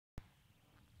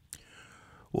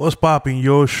What's poppin',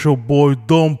 yo? It's your boy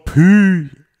Dom P,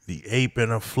 the ape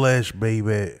in the flesh,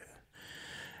 baby. I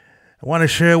want to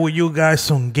share with you guys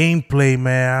some gameplay,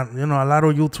 man. You know, a lot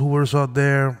of YouTubers out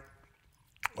there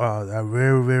are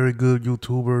very, very good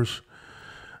YouTubers,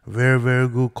 very, very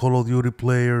good Call of Duty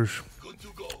players.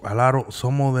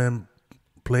 Some of them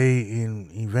play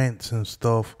in events and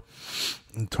stuff,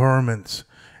 in tournaments,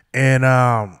 and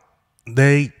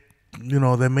they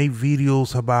make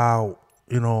videos about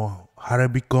how to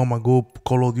become a good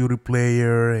Call of Duty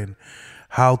player and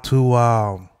how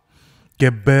to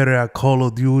get better at Call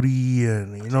of Duty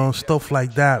and stuff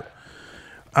like that.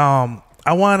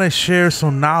 I want to share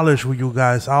some knowledge with you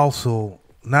guys also.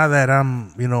 Not that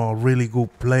I'm a really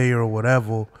good player or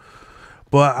whatever,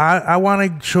 but I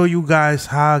want to show you guys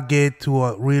how to get to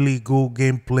a really good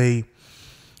gameplay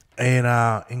and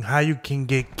how you can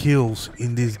get kills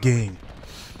in this game.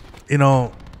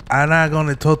 I'm not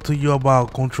gonna talk to you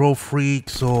about control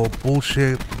freaks or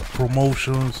bullshit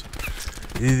promotions.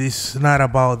 This is not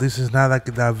like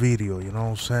that video, you know what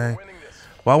I'm saying?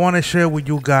 What I want to share with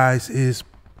you guys is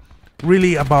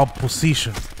really about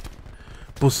position.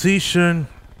 Position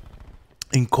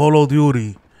in Call of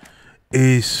Duty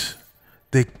is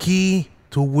the key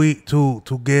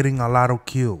to getting a lot of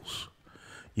kills.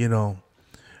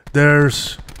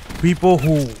 There's people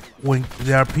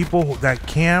that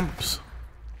camps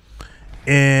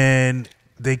and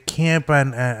they camp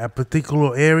in a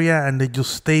particular area and they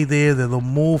just stay there. They don't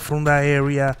move from that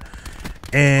area,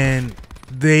 and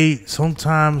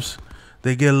sometimes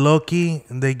they get lucky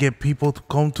and they get people to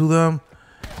come to them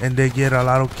and they get a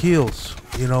lot of kills,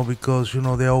 because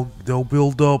they'll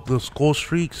build up the score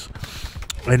streaks,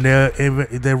 and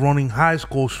they're running high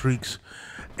score streaks,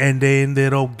 and they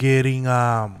ended up getting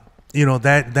then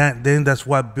that's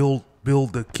what build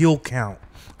the kill count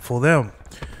for them.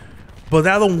 But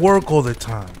that don't work all the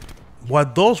time.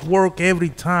 What does work every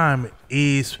time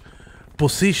is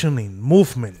positioning,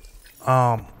 movement,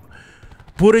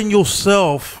 putting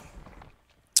yourself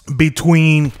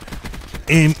between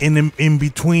in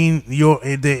between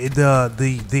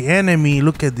the enemy.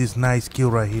 Look at this nice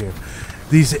kill right here.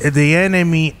 The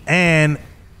enemy and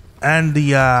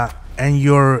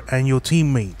your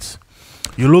teammates.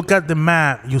 You look at the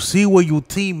map, you see where your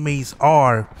teammates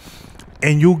are,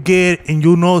 and the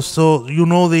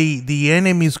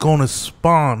enemy is gonna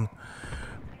spawn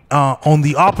on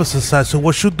the opposite side. So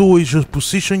what you do is just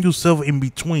position yourself in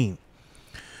between.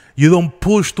 You don't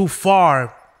push too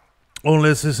far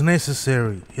unless it's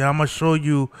necessary. Yeah, I'm gonna show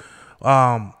you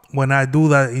when I do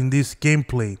that in this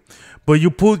gameplay. But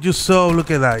you put yourself, look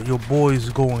at that, your boy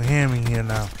is going ham in here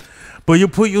now. But you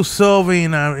put yourself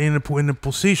in a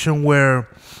position where,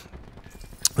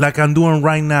 like I'm doing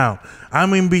right now,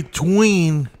 I'm in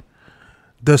between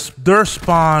their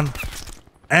spawn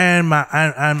and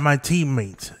my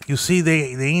teammates. You see,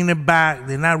 they in the back,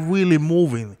 they're not really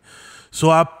moving. So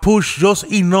I push just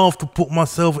enough to put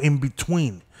myself in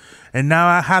between. And now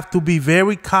I have to be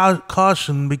very cautious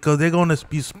because they're gonna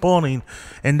be spawning,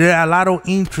 and there are a lot of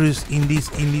interest in this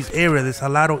area. There's a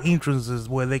lot of entrances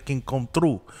where they can come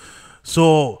through.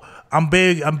 So I'm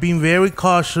being very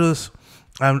cautious.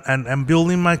 I'm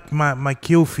building my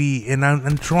kill feed, and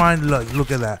I'm trying.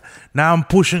 Look at that. Now I'm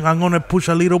pushing. I'm gonna push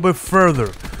a little bit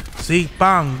further. See,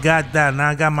 bang, got that. Now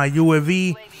I got my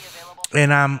UAV,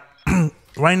 and I'm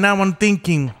right now. I'm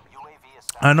thinking,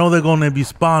 I know they're gonna be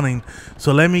spawning,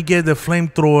 so let me get the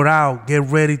flamethrower out. Get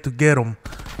ready to get them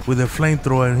with the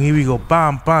flamethrower, and here we go.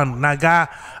 Bam, bam. Now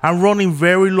I'm running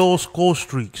very low score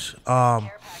streaks.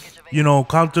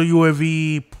 Counter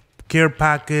UAV, care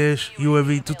package,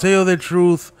 UAV. To tell you the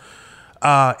truth,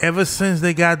 ever since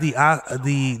they got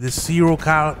the zero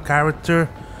character,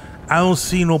 I don't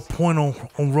see no point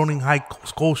on running high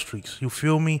score streaks. You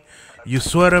feel me? You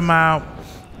sweat them out,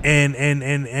 and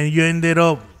you ended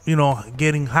up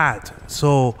getting hot.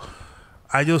 So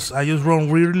I just run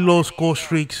really low score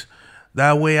streaks.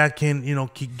 That way I can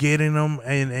keep getting them,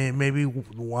 and maybe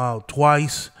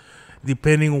twice,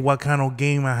 depending on what kind of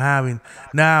game I'm having.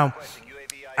 Now,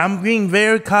 I'm being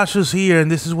very cautious here, and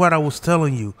this is what I was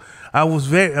telling you. I'm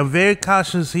very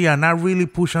cautious here. I'm not really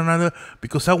pushing another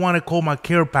because I want to call my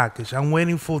care package. I'm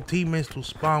waiting for teammates to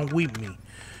spawn with me.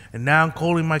 And now I'm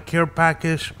calling my care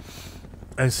package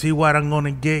and see what I'm going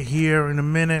to get here in a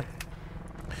minute.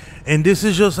 And this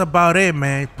is just about it,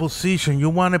 man. Position. You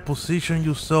want to position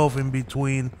yourself in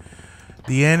between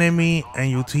the enemy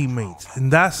and your teammates,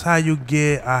 and that's how you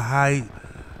get a high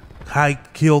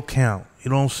kill count. You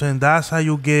know what I'm saying? That's how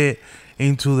you get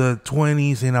into the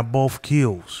 20s and above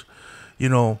kills.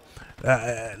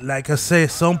 Like I said,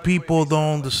 some people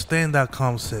don't understand that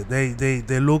concept.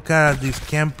 They look at these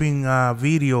camping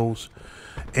videos,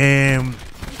 and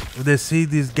they see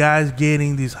these guys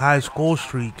getting these high score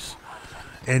streaks,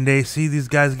 and they see these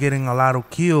guys getting a lot of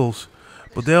kills,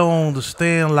 but they don't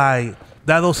understand, like,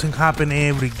 that doesn't happen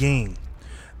every game.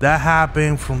 That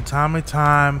happen from time to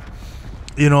time,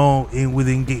 you know,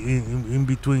 in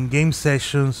between game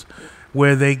sessions,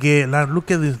 where they get, like, look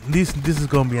at this is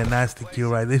gonna be a nasty kill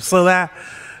right there. So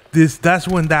that's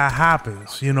when that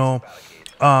happens, you know,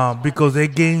 because they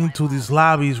get into these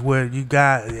lobbies where you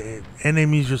got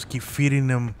enemies just keep feeding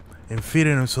them and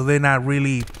feeding them, so they're not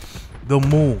really, they'll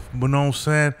move, you know what I'm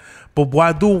saying? But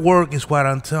what do work is what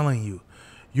I'm telling you.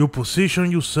 You position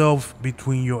yourself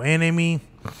between your enemy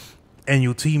and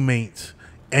your teammates,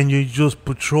 and you just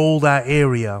patrol that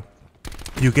area.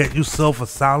 You get yourself a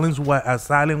silent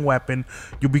weapon.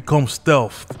 You become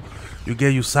stealth. You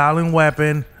get your silent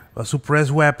weapon, a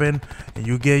suppressed weapon, and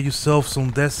you get yourself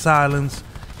some dead silence,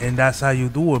 and that's how you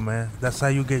do it, man. That's how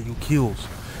you get your kills.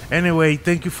 Anyway,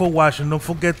 thank you for watching. Don't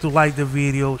forget to like the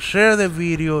video, share the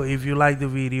video if you like the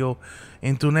video.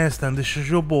 Until next time, this is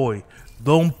your boy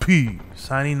Don P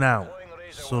signing out.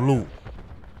 Salute.